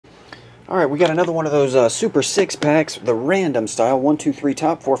Alright, we got another one of those Super 6 packs, the random style. 1, 2, 3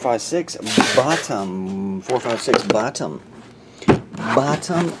 top, 4, 5, 6 bottom. 4, 5, 6 bottom.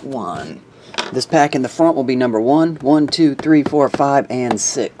 Bottom 1. This pack in the front will be number 1, 1, 2, 3, 4, 5, and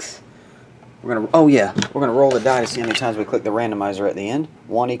 6. We're gonna roll the die to see how many times we click the randomizer at the end.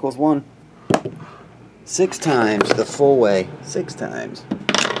 1 equals 1. 6 times the full way. 6 times.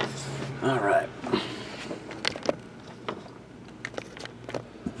 Alright.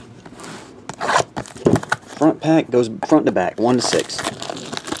 Front pack goes front to back, 1 to 6.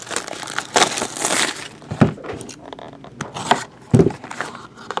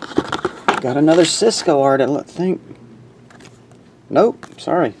 Got another Cisco art, I think. Nope,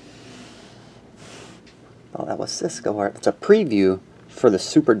 sorry. Oh, that was Cisco art. It's a preview for the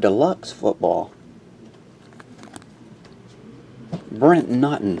Super Deluxe football. Brent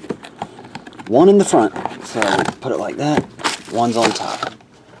Naughton. 1 in the front, so put it like that. 1's on top.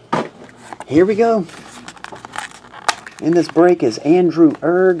 Here we go. In this break is Andrew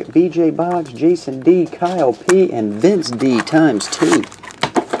Erg, BJ Boggs, Jason D, Kyle P, and Vince D times 2.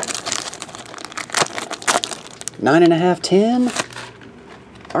 9.5, 10.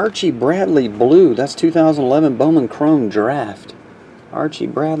 Archie Bradley Blue. That's 2011 Bowman Chrome Draft. Archie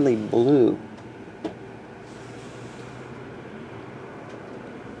Bradley Blue.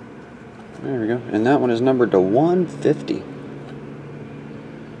 There we go. And that one is numbered to 150.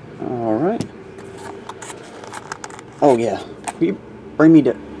 Alright. Oh yeah, will you bring me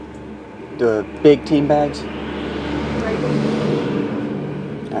the big team bags?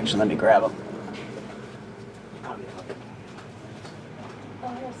 Actually, let me grab them.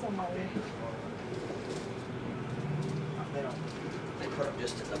 They put them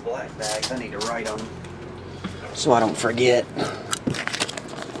just in the black bags. I need to write them so I don't forget.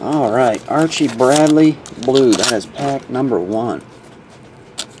 Alright, Archie Bradley Blue. That is pack number 1.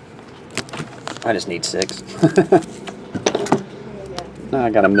 I just need 6. Now I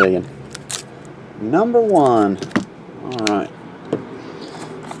got a million. Number 1. Alright.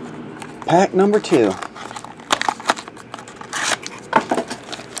 Pack number 2.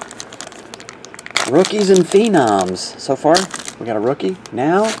 Rookies and Phenoms. So far, we got a rookie.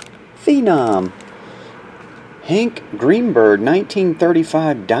 Now, Phenom. Hank Greenberg,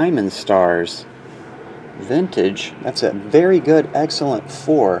 1935 Diamond Stars. Vintage. That's a very good, excellent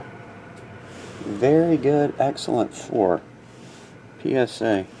 4. Very good, excellent 4.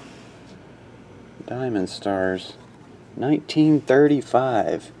 PSA. Diamond Stars.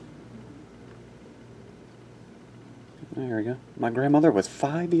 1935. There we go. My grandmother was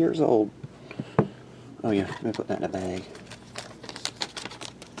 5 years old. Oh yeah, let me put that in a bag.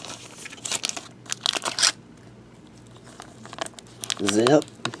 Zip.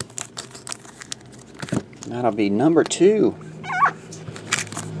 That'll be number 2.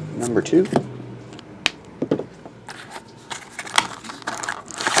 Number 2.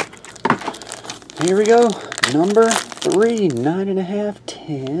 Here we go. Number 3, 9.5,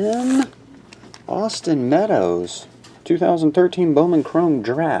 10. Austin Meadows, 2013 Bowman Chrome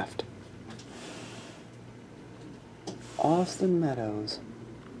Draft. Austin Meadows.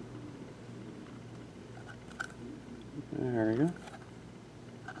 There we go.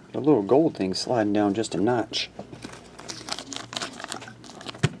 The little gold thing sliding down just a notch.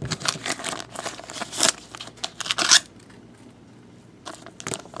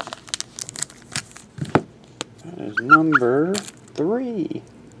 That is number 3.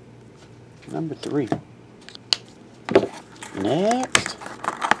 Number 3. Next.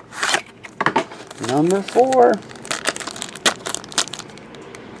 Number 4.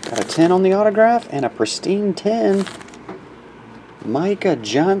 Got a 10 on the autograph and a pristine 10. Micah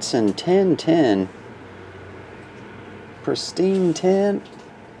Johnson, 10-10. Pristine 10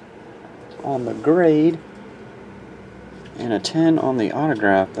 on the grade. And a 10 on the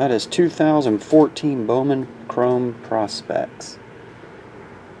autograph. That is 2014 Bowman Chrome Prospects.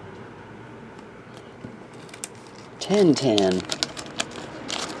 10-10.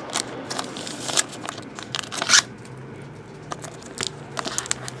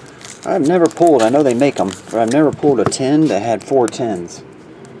 I've never pulled, I know they make them, but I've never pulled a 10 that had 4 10s.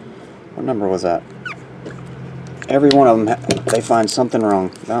 What number was that? Every one of them, they find something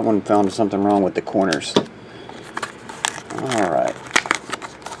wrong. That one found something wrong with the corners. Alright.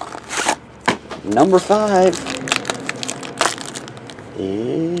 Number 5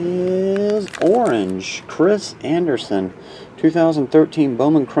 is orange. Chris Anderson, 2013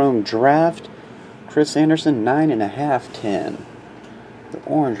 Bowman Chrome Draft. Chris Anderson, 9.5, 10. The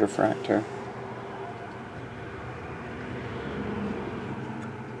orange refractor.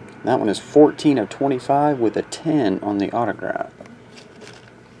 That one is 14 of 25 with a 10 on the autograph.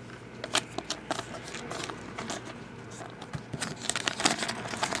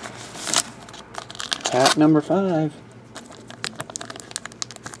 Pack number 5.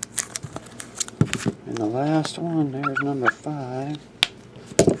 And the last one, there's number 5.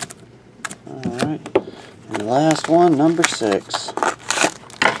 Alright. And the last one, number 6,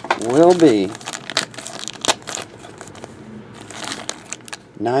 will be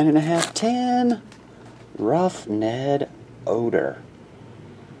 9.5, 10. Rough Ned Oder.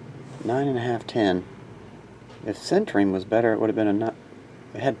 9.5, 10. If centering was better, it would have been a 9.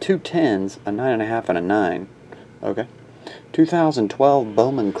 It had 2 10s, a 9.5, and a 9. Okay. 2012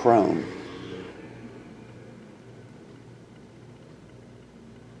 Bowman Chrome.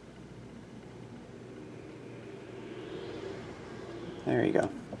 There you go.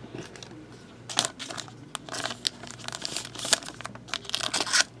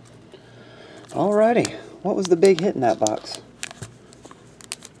 Alrighty. What was the big hit in that box?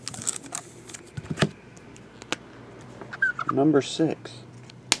 Number 6.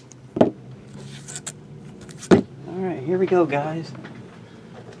 Alright, here we go, guys.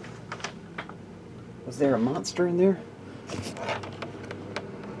 Was there a monster in there?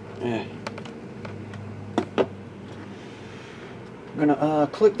 Yeah. I'm gonna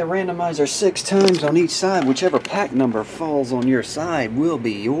click the randomizer 6 times on each side. Whichever pack number falls on your side will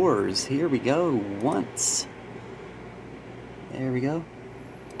be yours. Here we go. Once. There we go.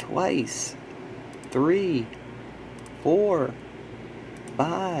 Twice. 3, 4,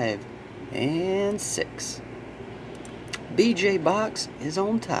 5, and 6. BJ box is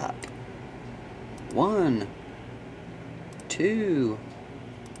on top. 1, 2,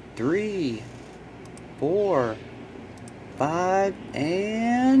 3, 4, 5,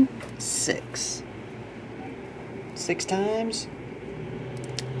 and 6. 6 times.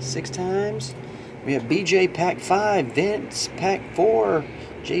 6 times. We have BJ pack 5, Vince pack 4,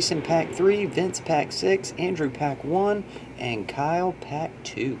 Jason pack 3, Vince pack 6, Andrew pack 1, and Kyle pack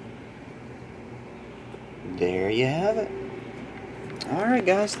 2. There you have it. Alright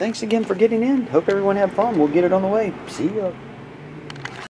guys, thanks again for getting in. Hope everyone had fun. We'll get it on the way. See ya.